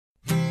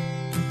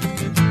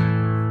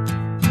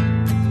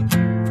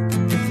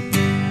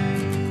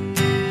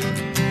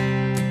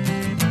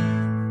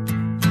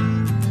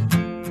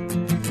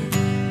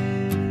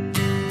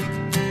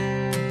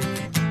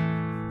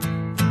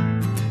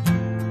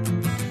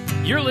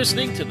You're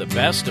listening to the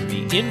best of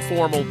the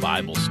Informal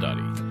Bible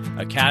Study,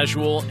 a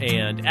casual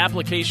and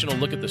applicational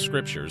look at the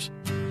Scriptures.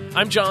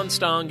 I'm John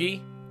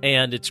Stange,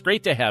 and it's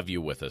great to have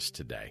you with us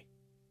today.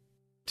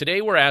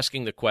 Today we're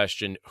asking the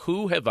question,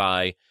 who have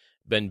I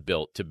been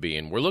built to be?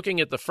 And we're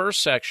looking at the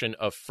first section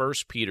of 1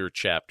 Peter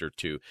chapter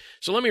 2.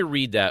 So let me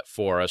read that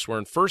for us. We're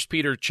in 1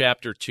 Peter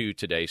chapter 2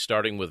 today,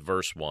 starting with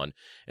verse 1,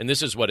 and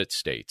this is what it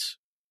states.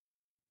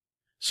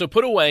 So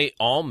put away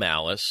all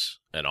malice,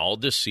 and all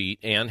deceit,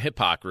 and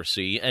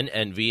hypocrisy, and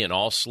envy, and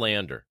all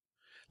slander.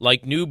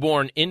 Like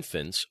newborn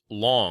infants,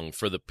 long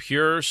for the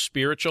pure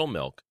spiritual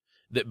milk,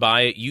 that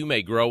by it you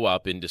may grow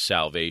up into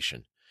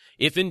salvation,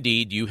 if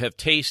indeed you have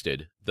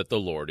tasted that the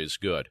Lord is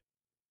good.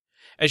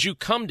 As you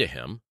come to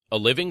him, a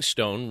living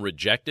stone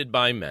rejected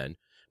by men,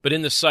 but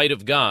in the sight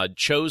of God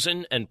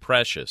chosen and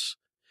precious,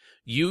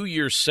 you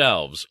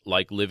yourselves,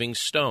 like living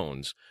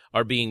stones,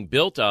 are being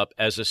built up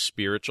as a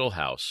spiritual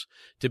house,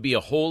 to be a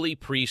holy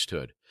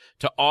priesthood,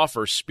 to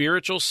offer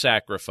spiritual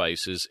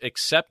sacrifices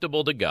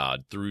acceptable to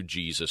God through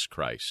Jesus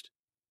Christ.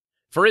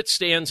 For it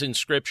stands in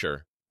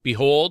Scripture,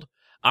 Behold,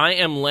 I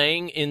am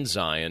laying in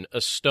Zion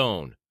a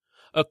stone,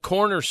 a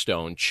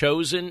cornerstone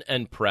chosen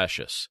and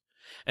precious,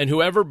 and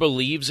whoever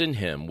believes in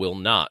him will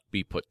not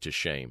be put to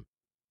shame.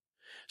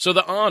 So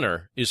the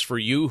honor is for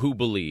you who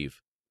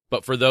believe,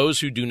 but for those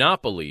who do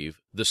not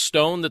believe, the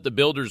stone that the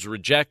builders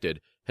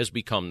rejected has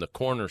become the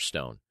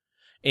cornerstone,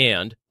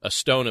 and a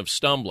stone of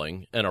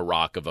stumbling and a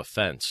rock of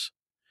offense.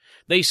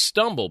 They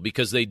stumble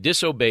because they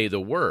disobey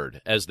the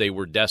word, as they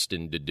were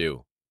destined to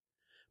do.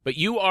 But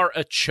you are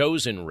a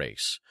chosen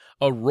race,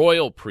 a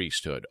royal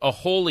priesthood, a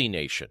holy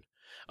nation,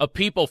 a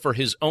people for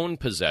his own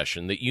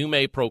possession, that you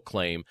may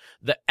proclaim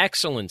the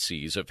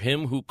excellencies of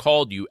him who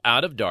called you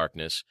out of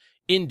darkness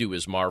into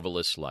his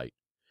marvelous light.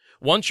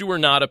 Once you were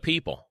not a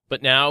people,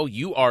 but now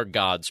you are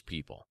God's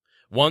people.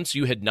 Once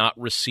you had not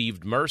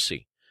received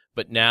mercy,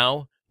 but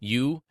now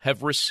you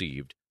have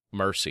received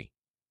mercy.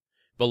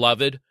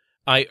 Beloved,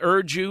 I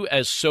urge you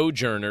as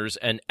sojourners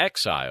and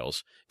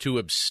exiles to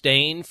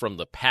abstain from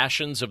the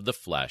passions of the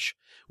flesh,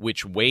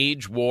 which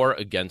wage war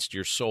against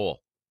your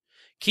soul.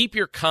 Keep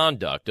your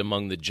conduct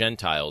among the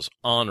Gentiles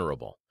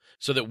honorable,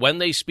 so that when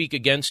they speak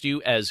against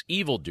you as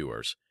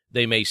evildoers,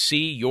 they may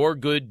see your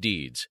good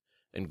deeds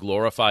and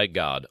glorify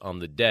God on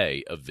the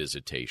day of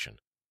visitation.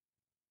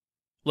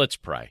 Let's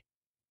pray.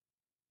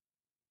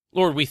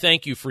 Lord, we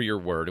thank you for your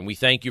word, and we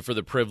thank you for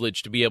the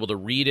privilege to be able to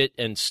read it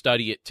and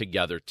study it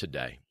together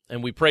today.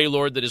 And we pray,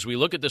 Lord, that as we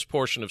look at this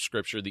portion of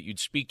Scripture, that you'd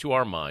speak to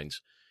our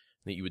minds,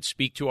 that you would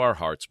speak to our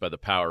hearts by the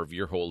power of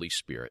your Holy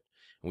Spirit.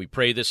 And we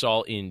pray this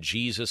all in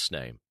Jesus'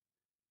 name.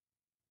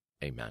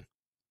 Amen.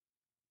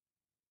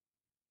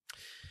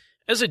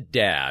 As a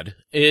dad,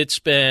 it's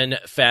been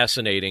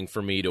fascinating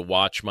for me to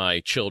watch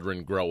my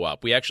children grow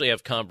up. We actually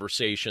have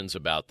conversations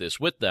about this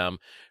with them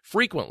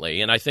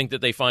frequently, and I think that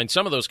they find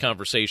some of those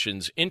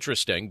conversations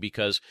interesting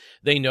because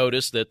they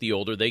notice that the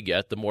older they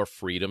get, the more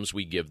freedoms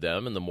we give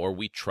them and the more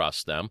we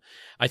trust them.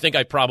 I think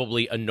I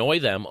probably annoy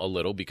them a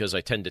little because I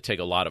tend to take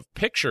a lot of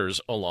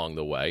pictures along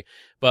the way,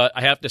 but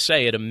I have to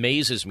say it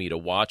amazes me to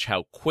watch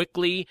how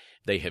quickly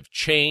they have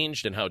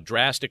changed and how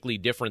drastically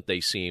different they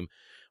seem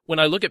when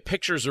I look at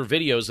pictures or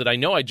videos that I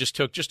know I just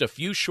took just a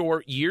few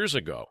short years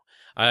ago.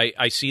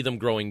 I see them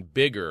growing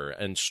bigger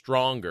and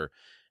stronger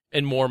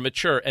and more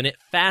mature, and it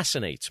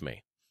fascinates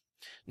me.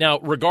 Now,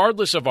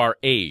 regardless of our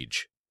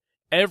age,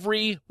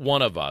 every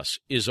one of us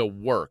is a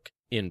work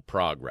in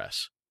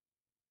progress.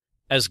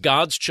 As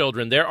God's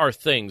children, there are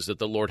things that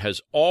the Lord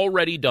has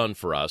already done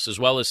for us, as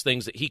well as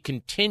things that he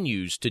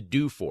continues to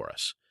do for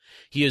us.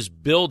 He is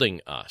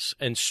building us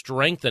and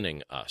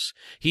strengthening us.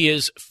 He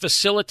is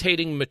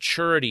facilitating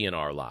maturity in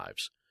our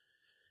lives.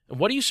 And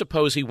what do you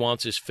suppose he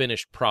wants his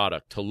finished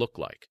product to look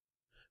like?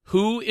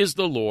 Who is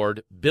the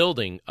Lord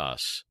building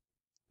us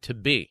to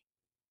be?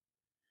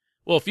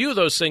 Well, a few of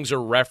those things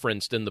are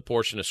referenced in the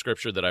portion of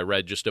Scripture that I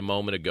read just a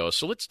moment ago,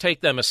 so let's take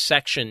them a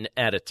section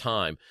at a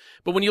time.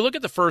 But when you look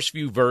at the first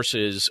few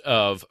verses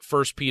of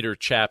 1 Peter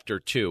chapter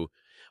 2,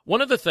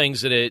 one of the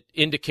things that it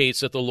indicates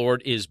that the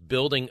Lord is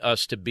building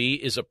us to be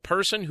is a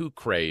person who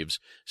craves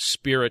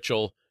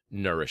spiritual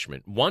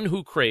nourishment, one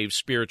who craves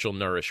spiritual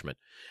nourishment.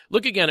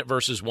 Look again at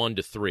verses 1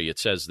 to 3. It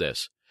says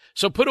this,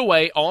 So put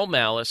away all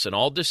malice and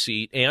all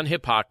deceit and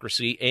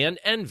hypocrisy and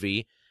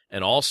envy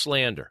and all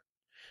slander.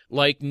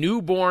 Like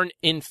newborn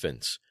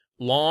infants,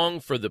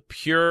 long for the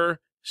pure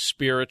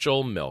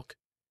spiritual milk,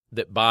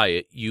 that by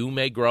it you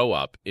may grow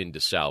up into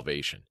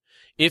salvation,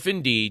 if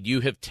indeed you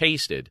have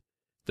tasted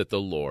that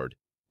the Lord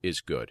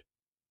is good.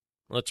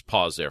 Let's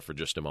pause there for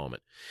just a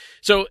moment.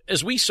 So,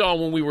 as we saw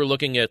when we were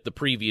looking at the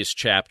previous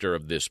chapter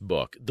of this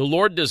book, the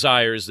Lord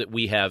desires that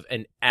we have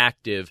an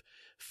active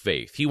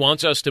faith. He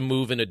wants us to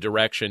move in a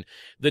direction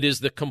that is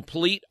the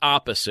complete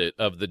opposite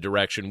of the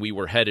direction we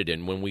were headed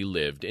in when we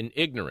lived in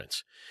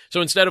ignorance.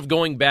 So instead of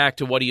going back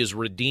to what he has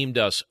redeemed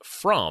us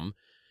from,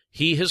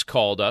 he has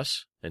called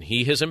us and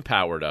he has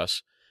empowered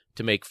us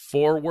to make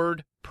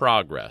forward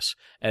progress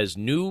as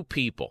new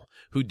people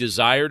who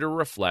desire to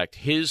reflect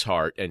his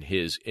heart and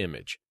his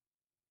image.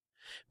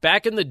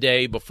 Back in the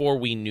day, before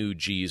we knew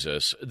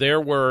Jesus,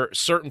 there were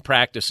certain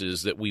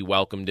practices that we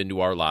welcomed into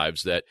our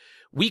lives that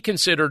we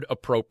considered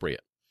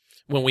appropriate.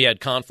 When we had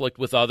conflict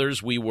with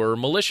others, we were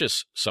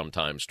malicious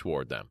sometimes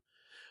toward them.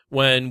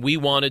 When we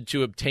wanted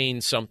to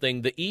obtain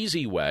something the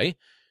easy way,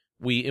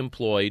 we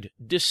employed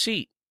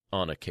deceit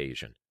on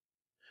occasion.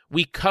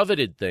 We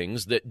coveted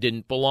things that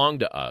didn't belong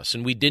to us,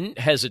 and we didn't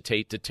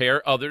hesitate to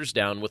tear others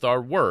down with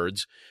our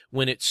words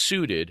when it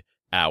suited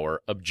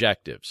our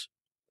objectives.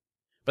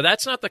 But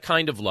that's not the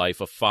kind of life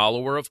a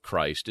follower of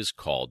Christ is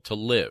called to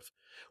live.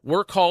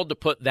 We're called to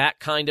put that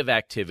kind of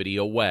activity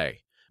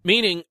away,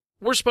 meaning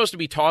we're supposed to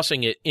be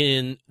tossing it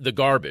in the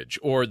garbage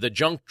or the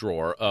junk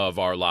drawer of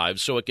our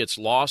lives so it gets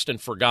lost and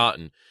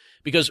forgotten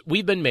because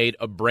we've been made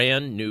a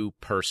brand new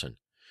person.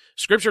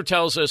 Scripture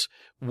tells us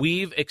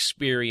we've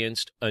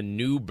experienced a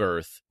new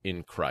birth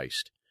in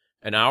Christ,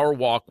 and our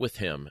walk with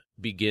Him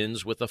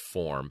begins with a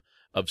form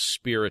of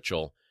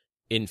spiritual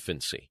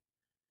infancy.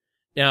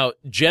 Now,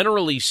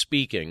 generally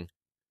speaking,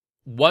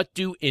 what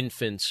do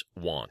infants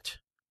want?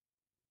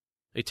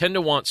 They tend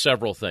to want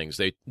several things.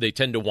 They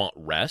tend to want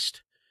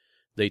rest,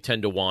 they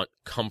tend to want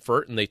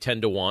comfort, and they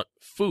tend to want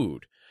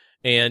food.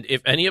 And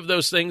if any of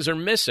those things are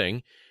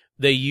missing,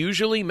 they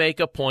usually make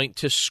a point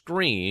to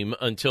scream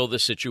until the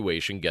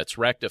situation gets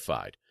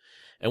rectified.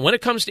 And when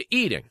it comes to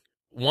eating,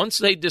 once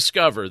they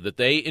discover that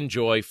they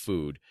enjoy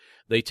food,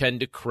 they tend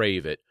to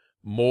crave it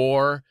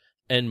more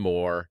and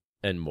more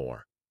and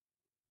more.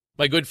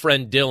 My good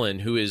friend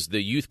Dylan, who is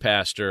the youth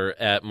pastor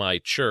at my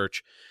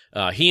church,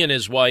 he and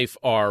his wife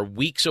are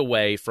weeks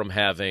away from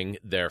having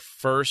their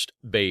first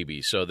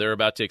baby. So they're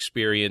about to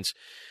experience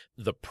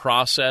the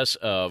process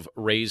of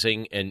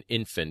raising an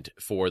infant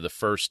for the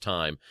first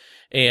time.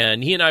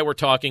 And he and I were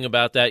talking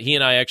about that. He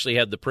and I actually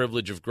had the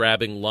privilege of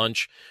grabbing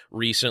lunch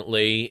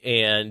recently.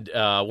 And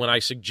when I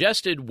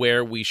suggested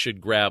where we should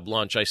grab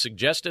lunch, I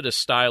suggested a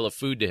style of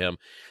food to him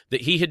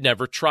that he had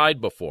never tried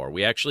before.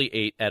 We actually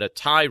ate at a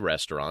Thai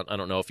restaurant. I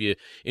don't know if you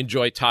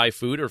enjoy Thai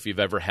food or if you've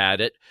ever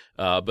had it,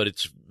 but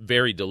it's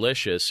very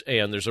delicious.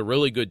 And there's a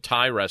really good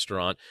Thai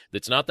restaurant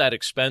that's not that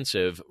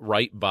expensive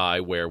right by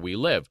where we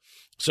live.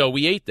 So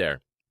we ate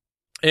there.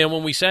 And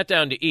when we sat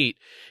down to eat,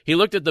 he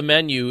looked at the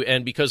menu,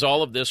 and because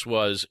all of this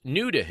was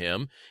new to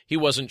him, he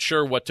wasn't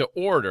sure what to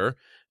order.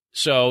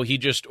 So he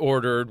just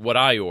ordered what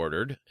I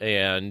ordered.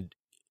 And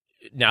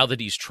now that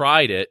he's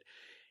tried it,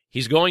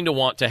 he's going to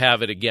want to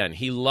have it again.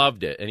 He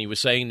loved it, and he was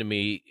saying to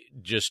me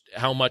just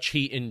how much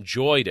he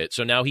enjoyed it.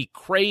 So now he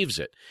craves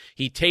it.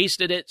 He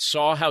tasted it,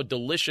 saw how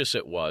delicious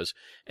it was,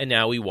 and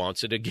now he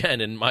wants it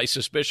again. And my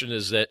suspicion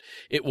is that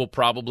it will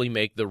probably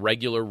make the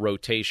regular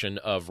rotation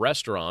of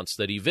restaurants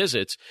that he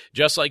visits,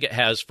 just like it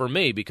has for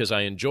me, because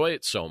I enjoy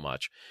it so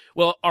much.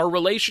 Well, our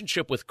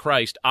relationship with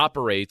Christ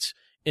operates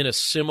in a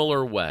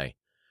similar way.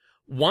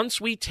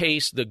 Once we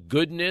taste the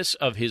goodness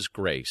of His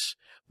grace,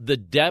 the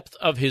depth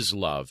of His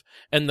love,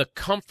 and the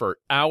comfort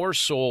our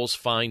souls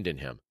find in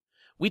Him,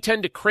 we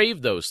tend to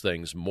crave those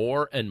things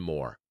more and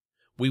more.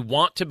 We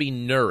want to be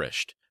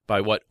nourished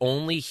by what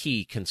only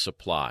He can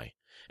supply.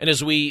 And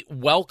as we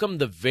welcome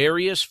the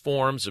various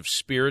forms of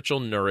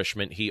spiritual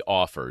nourishment He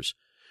offers,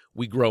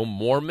 we grow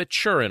more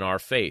mature in our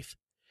faith.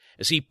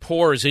 As He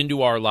pours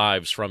into our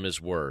lives from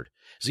His Word,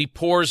 as He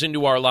pours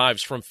into our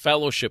lives from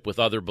fellowship with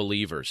other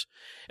believers,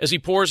 as He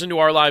pours into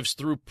our lives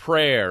through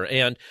prayer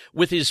and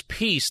with His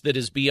peace that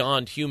is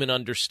beyond human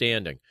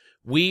understanding,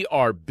 we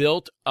are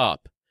built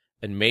up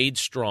and made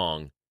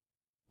strong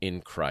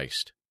in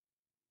Christ.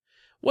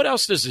 What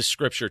else does this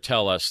scripture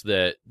tell us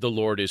that the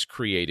Lord is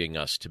creating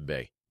us to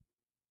be?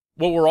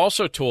 Well, we're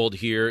also told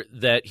here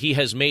that He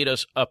has made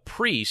us a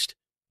priest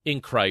in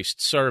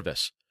Christ's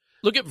service.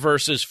 Look at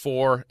verses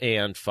 4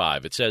 and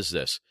 5. It says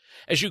this,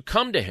 "As you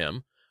come to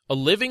Him, a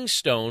living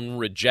stone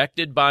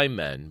rejected by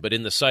men, but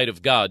in the sight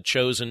of God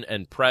chosen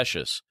and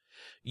precious,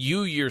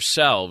 you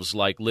yourselves,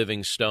 like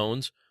living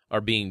stones, are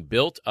being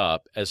built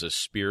up as a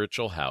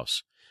spiritual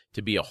house,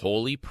 to be a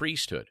holy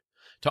priesthood,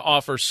 to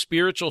offer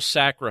spiritual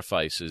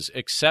sacrifices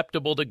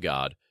acceptable to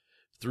God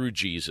through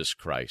Jesus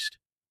Christ."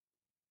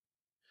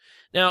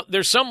 Now,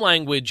 there's some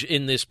language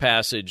in this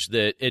passage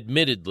that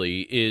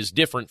admittedly is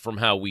different from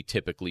how we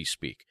typically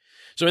speak.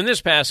 So in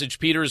this passage,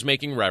 Peter is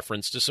making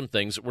reference to some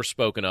things that were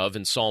spoken of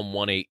in Psalm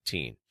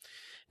 118.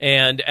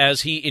 And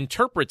as he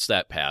interprets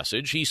that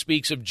passage, he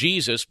speaks of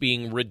Jesus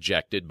being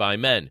rejected by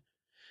men.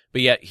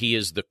 But yet He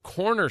is the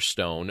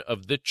cornerstone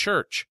of the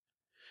church.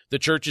 The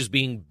church is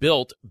being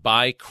built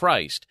by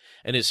Christ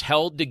and is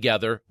held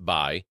together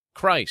by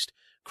Christ.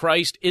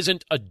 Christ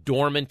isn't a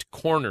dormant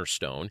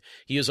cornerstone.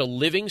 He is a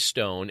living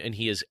stone, and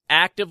He is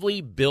actively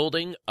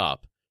building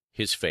up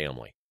His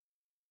family.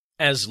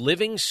 As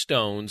living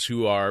stones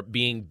who are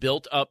being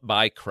built up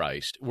by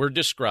Christ, we're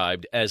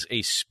described as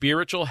a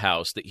spiritual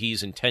house that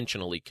He's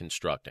intentionally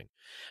constructing.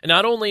 And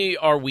not only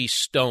are we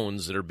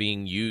stones that are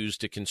being used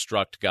to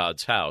construct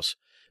God's house,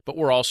 but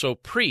we're also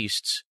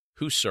priests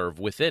who serve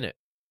within it.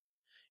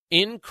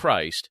 In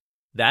Christ,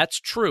 that's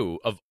true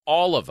of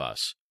all of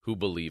us who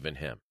believe in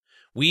Him.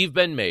 We've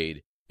been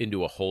made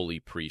into a holy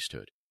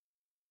priesthood.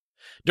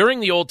 During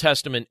the Old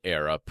Testament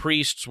era,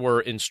 priests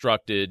were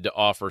instructed to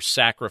offer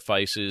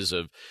sacrifices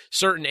of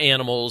certain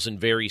animals in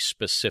very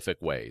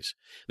specific ways.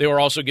 They were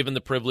also given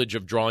the privilege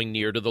of drawing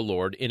near to the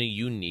Lord in a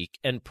unique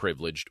and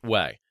privileged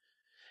way.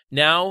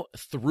 Now,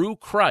 through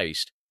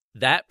Christ,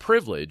 that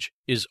privilege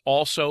is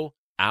also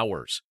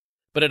ours,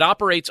 but it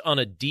operates on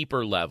a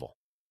deeper level.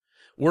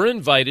 We're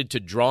invited to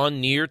draw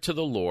near to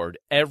the Lord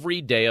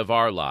every day of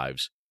our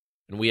lives,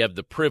 and we have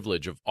the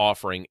privilege of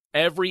offering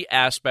every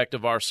aspect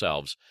of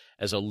ourselves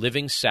as a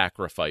living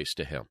sacrifice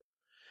to Him.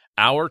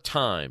 Our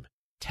time,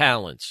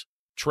 talents,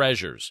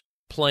 treasures,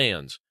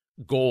 plans,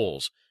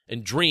 goals,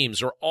 and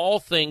dreams are all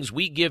things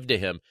we give to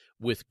Him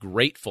with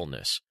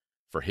gratefulness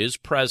for His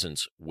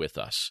presence with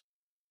us.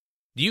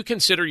 Do you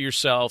consider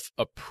yourself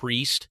a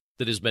priest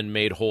that has been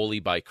made holy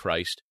by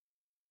Christ?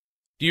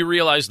 Do you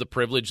realize the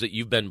privilege that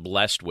you've been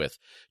blessed with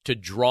to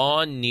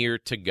draw near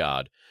to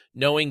God,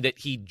 knowing that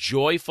He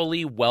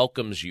joyfully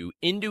welcomes you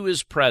into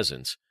His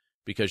presence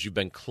because you've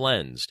been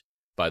cleansed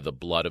by the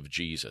blood of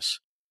Jesus?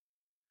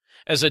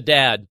 As a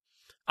dad,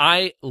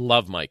 I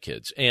love my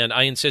kids, and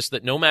I insist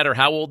that no matter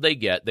how old they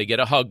get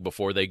a hug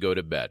before they go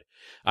to bed.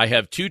 I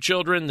have 2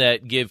 children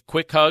that give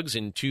quick hugs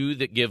and 2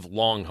 that give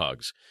long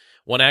hugs.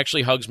 One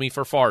actually hugs me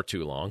for far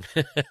too long,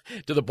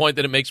 to the point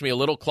that it makes me a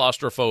little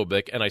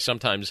claustrophobic, and I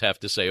sometimes have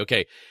to say,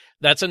 okay,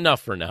 that's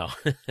enough for now.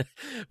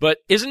 But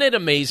isn't it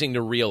amazing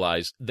to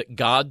realize that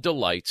God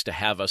delights to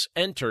have us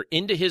enter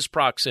into His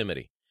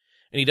proximity,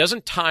 and He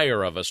doesn't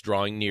tire of us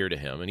drawing near to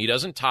Him, and He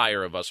doesn't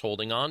tire of us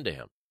holding on to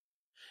Him.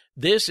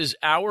 This is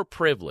our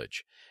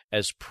privilege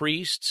as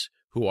priests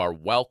who are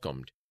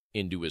welcomed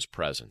into His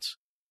presence.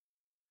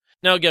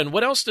 Now again,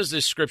 what else does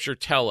this scripture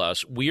tell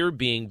us we're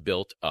being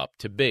built up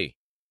to be?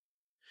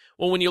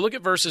 Well, when you look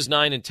at verses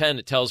 9 and 10,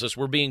 it tells us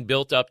we're being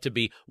built up to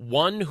be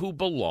one who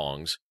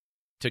belongs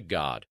to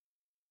God.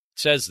 It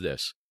says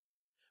this,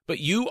 "But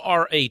you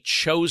are a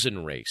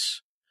chosen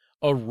race,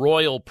 a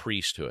royal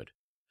priesthood,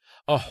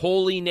 a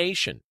holy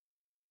nation,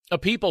 a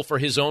people for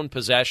His own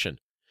possession,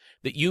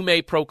 that you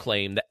may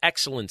proclaim the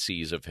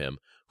excellencies of Him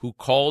who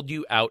called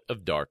you out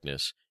of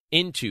darkness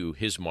into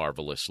His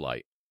marvelous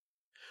light.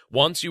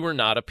 Once you were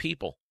not a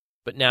people,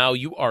 but now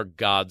you are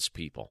God's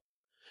people.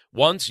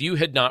 Once you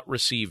had not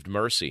received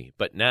mercy,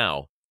 but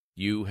now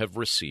you have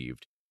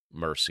received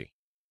mercy."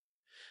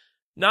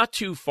 Not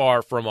too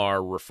far from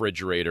our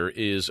refrigerator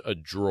is a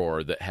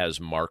drawer that has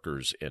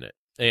markers in it.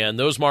 And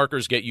those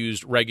markers get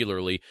used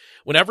regularly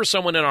whenever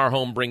someone in our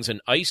home brings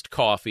an iced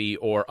coffee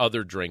or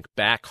other drink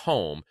back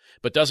home,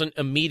 but doesn't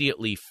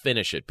immediately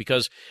finish it.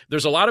 Because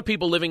there's a lot of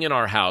people living in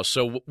our house,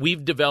 so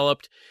we've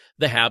developed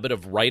the habit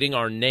of writing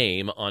our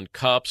name on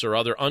cups or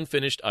other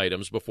unfinished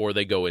items before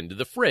they go into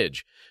the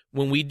fridge.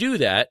 When we do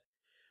that,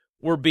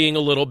 we're being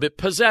a little bit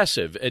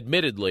possessive,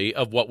 admittedly,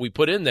 of what we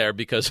put in there,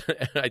 because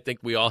I think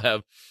we all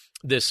have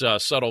this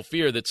subtle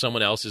fear that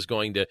someone else is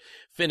going to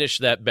finish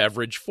that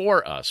beverage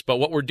for us. But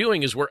what we're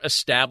doing is we're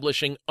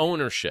establishing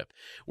ownership.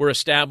 We're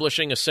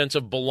establishing a sense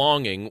of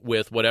belonging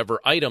with whatever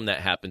item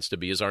that happens to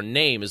be, as our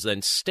name is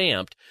then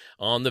stamped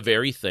on the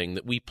very thing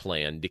that we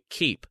plan to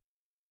keep.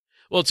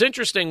 Well, it's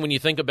interesting when you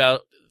think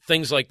about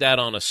things like that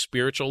on a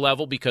spiritual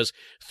level, because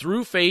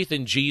through faith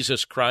in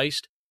Jesus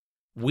Christ,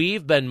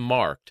 we've been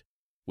marked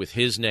with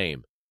His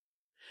name.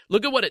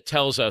 Look at what it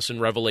tells us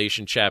in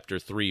Revelation chapter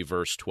 3,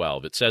 verse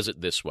 12. It says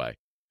it this way,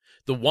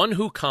 "The one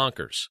who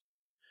conquers,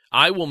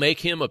 I will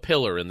make him a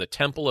pillar in the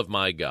temple of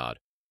my God.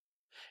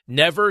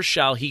 Never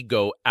shall he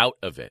go out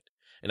of it,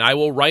 and I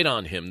will write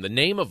on him the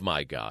name of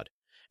my God,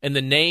 and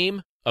the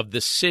name of the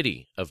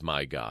city of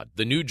my God,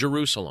 the New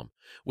Jerusalem,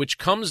 which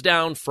comes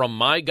down from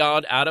my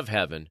God out of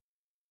heaven,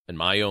 and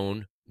my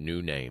own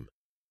new name."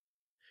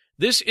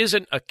 This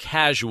isn't a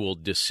casual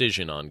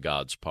decision on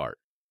God's part.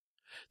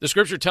 The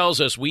Scripture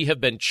tells us we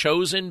have been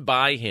chosen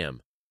by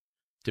Him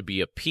to be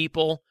a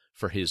people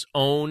for His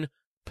own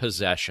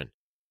possession.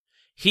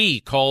 He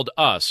called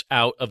us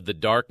out of the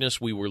darkness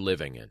we were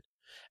living in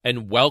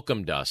and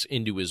welcomed us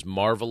into His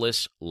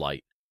marvelous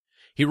light.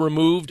 He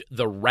removed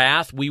the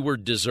wrath we were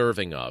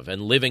deserving of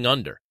and living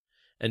under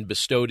and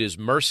bestowed His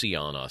mercy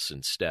on us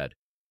instead.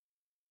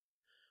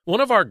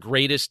 One of our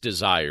greatest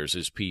desires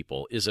as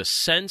people is a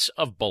sense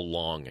of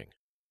belonging,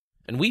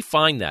 and we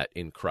find that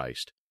in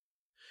Christ.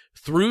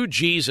 Through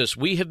Jesus,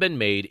 we have been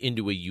made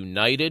into a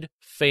united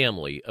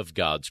family of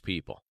God's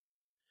people.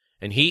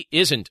 And He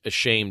isn't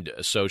ashamed to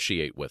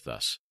associate with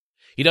us.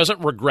 He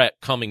doesn't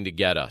regret coming to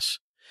get us.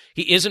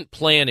 He isn't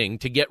planning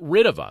to get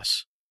rid of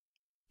us.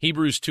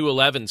 Hebrews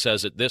 2:11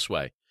 says it this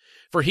way,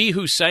 "For He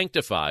who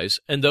sanctifies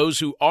and those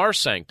who are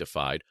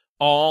sanctified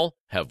all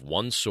have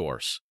one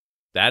source.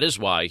 That is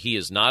why He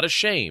is not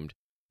ashamed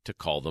to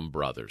call them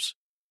brothers."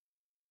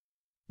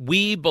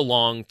 We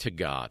belong to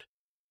God.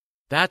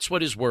 That's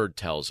what His Word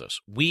tells us.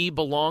 We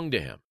belong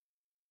to Him.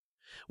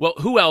 Well,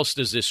 who else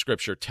does this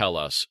Scripture tell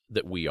us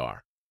that we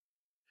are?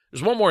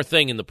 There's one more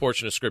thing in the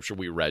portion of Scripture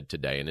we read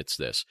today, and it's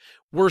this.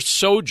 We're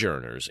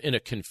sojourners in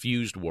a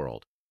confused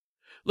world.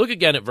 Look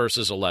again at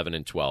verses 11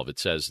 and 12. It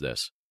says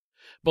this,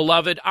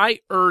 "Beloved,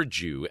 I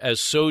urge you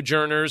as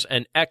sojourners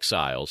and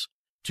exiles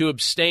to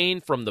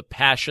abstain from the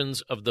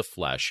passions of the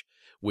flesh,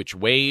 which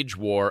wage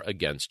war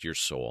against your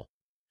soul.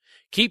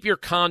 Keep your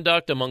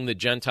conduct among the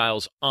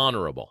Gentiles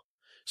honorable,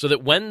 so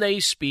that when they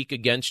speak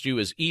against you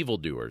as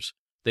evildoers,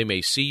 they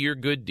may see your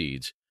good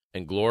deeds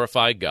and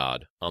glorify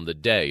God on the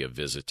day of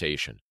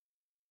visitation.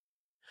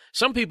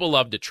 Some people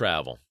love to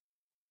travel.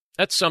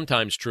 That's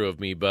sometimes true of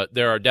me, but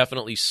there are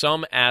definitely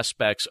some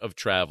aspects of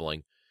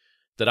traveling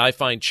that I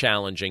find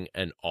challenging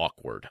and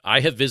awkward.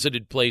 I have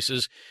visited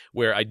places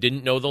where I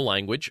didn't know the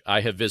language. I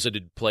have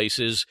visited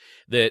places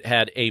that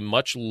had a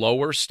much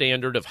lower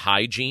standard of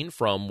hygiene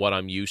from what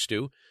I'm used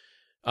to.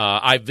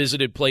 I've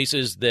visited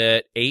places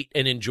that ate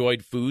and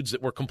enjoyed foods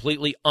that were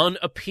completely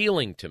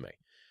unappealing to me.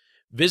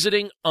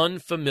 Visiting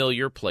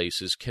unfamiliar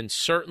places can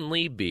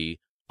certainly be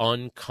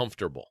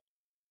uncomfortable.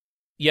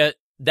 Yet,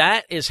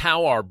 that is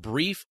how our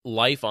brief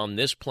life on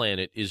this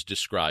planet is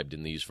described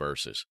in these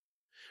verses.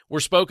 We're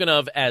spoken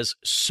of as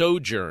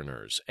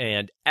sojourners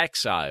and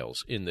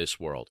exiles in this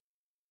world.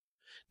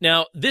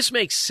 Now, this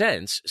makes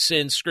sense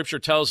since Scripture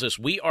tells us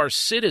we are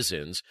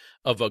citizens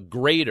of a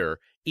greater,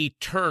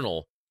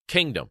 eternal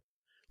kingdom.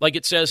 Like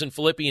it says in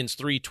Philippians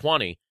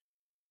 3:20,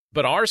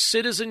 but our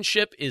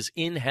citizenship is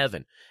in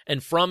heaven,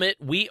 and from it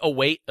we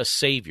await a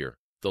Savior,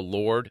 the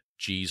Lord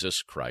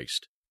Jesus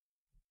Christ.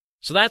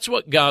 So that's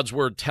what God's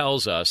Word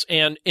tells us,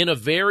 and in a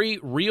very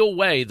real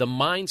way, the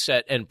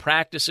mindset and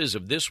practices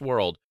of this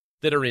world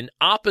that are in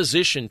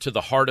opposition to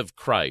the heart of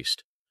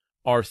Christ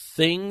are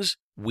things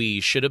we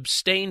should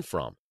abstain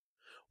from.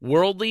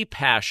 Worldly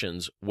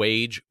passions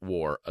wage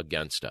war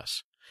against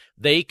us.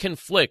 They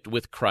conflict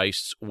with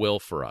Christ's will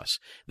for us.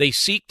 They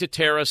seek to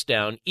tear us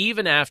down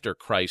even after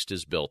Christ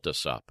has built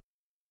us up.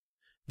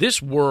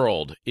 This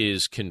world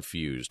is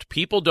confused.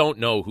 People don't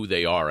know who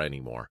they are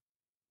anymore.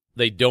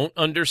 They don't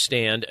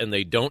understand and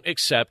they don't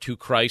accept who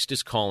Christ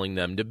is calling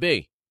them to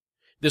be.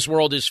 This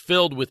world is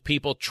filled with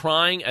people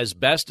trying as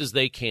best as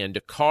they can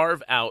to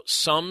carve out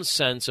some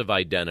sense of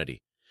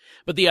identity.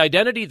 But the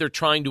identity they're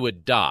trying to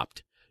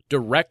adopt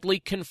directly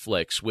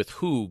conflicts with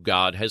who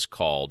God has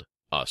called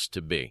us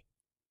to be.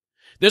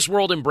 This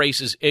world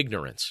embraces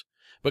ignorance,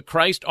 but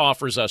Christ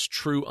offers us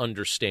true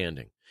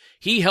understanding.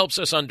 He helps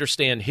us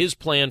understand His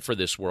plan for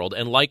this world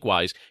and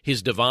likewise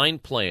His divine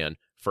plan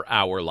for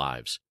our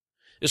lives.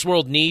 This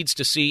world needs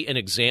to see an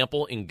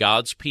example in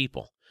God's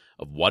people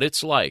of what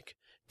it's like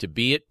to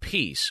be at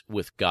peace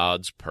with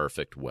God's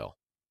perfect will.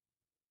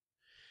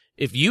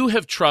 If you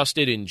have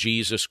trusted in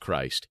Jesus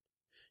Christ,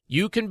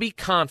 you can be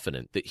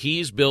confident that He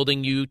is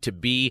building you to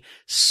be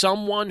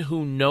someone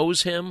who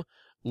knows Him,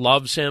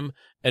 loves Him,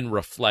 and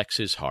reflects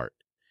His heart.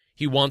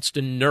 He wants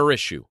to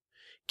nourish you,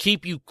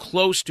 keep you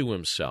close to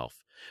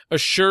Himself,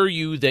 assure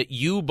you that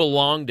you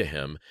belong to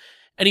Him,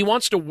 and He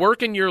wants to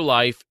work in your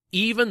life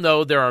even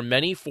though there are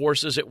many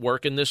forces at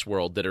work in this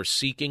world that are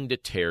seeking to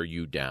tear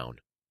you down.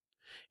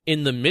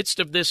 In the midst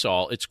of this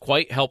all, it's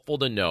quite helpful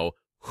to know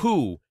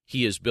who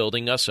He is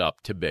building us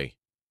up to be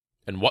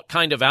and what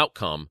kind of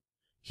outcome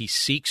He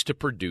seeks to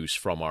produce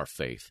from our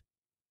faith.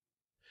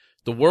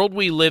 The world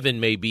we live in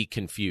may be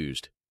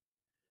confused,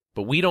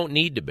 but we don't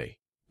need to be,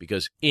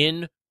 because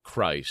in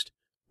Christ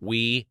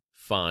we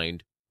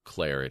find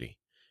clarity.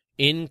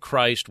 In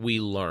Christ we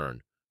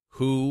learn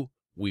who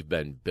we've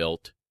been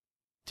built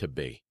to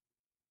be.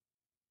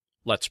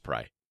 Let's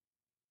pray.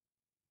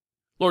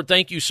 Lord,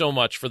 thank you so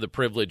much for the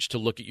privilege to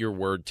look at your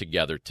word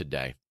together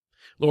today.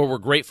 Lord, we're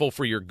grateful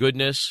for your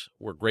goodness.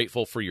 We're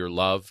grateful for your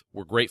love.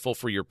 We're grateful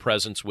for your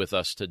presence with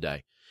us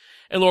today.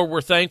 And Lord,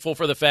 we're thankful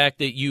for the fact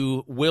that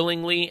you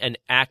willingly and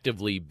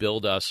actively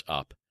build us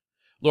up.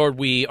 Lord,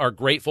 we are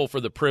grateful for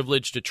the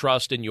privilege to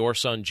trust in your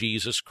Son,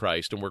 Jesus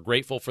Christ, and we're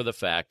grateful for the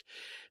fact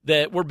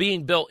that we're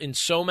being built in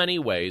so many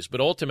ways, but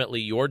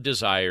ultimately your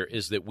desire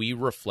is that we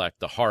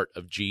reflect the heart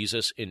of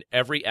Jesus in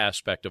every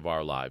aspect of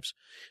our lives.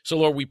 So,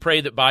 Lord, we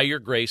pray that by your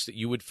grace that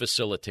you would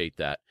facilitate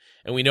that.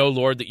 And we know,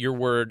 Lord, that your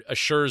word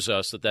assures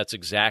us that that's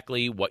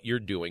exactly what you're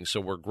doing,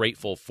 so we're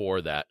grateful for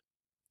that.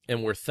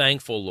 And we're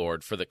thankful,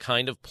 Lord, for the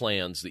kind of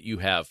plans that you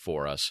have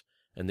for us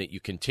and that you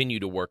continue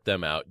to work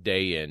them out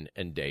day in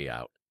and day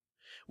out.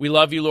 We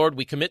love you, Lord.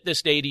 We commit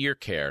this day to your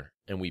care,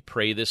 and we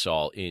pray this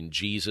all in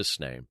Jesus'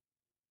 name.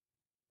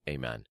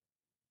 Amen.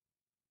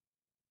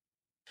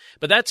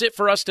 But that's it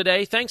for us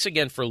today. Thanks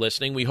again for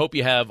listening. We hope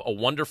you have a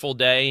wonderful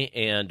day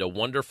and a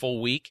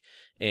wonderful week,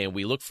 and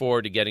we look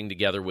forward to getting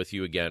together with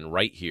you again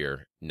right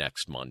here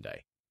next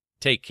Monday.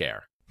 Take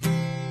care.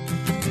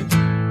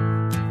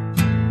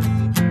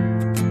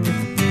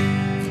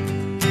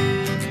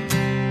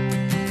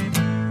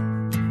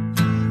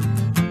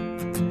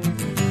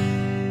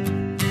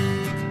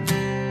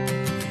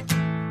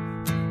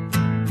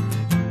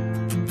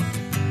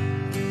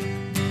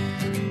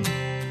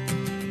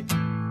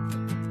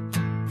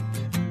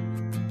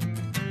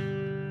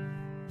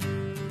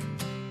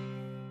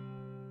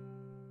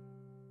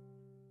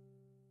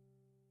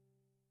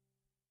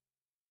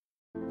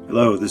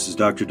 Hello, this is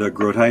Dr. Doug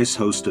Groothuis,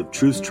 host of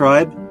Truth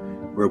Tribe,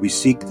 where we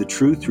seek the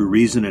truth through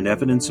reason and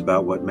evidence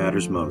about what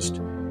matters most.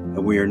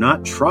 And we are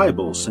not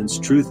tribal, since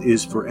truth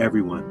is for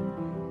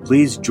everyone.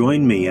 Please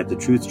join me at the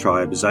Truth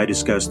Tribe as I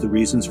discuss the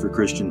reasons for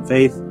Christian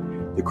faith,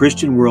 the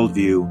Christian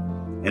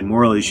worldview, and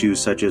moral issues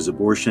such as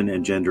abortion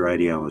and gender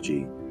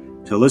ideology.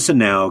 To listen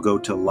now, go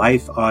to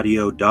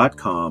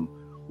lifeaudio.com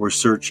or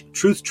search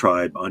Truth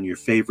Tribe on your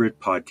favorite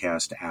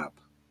podcast app.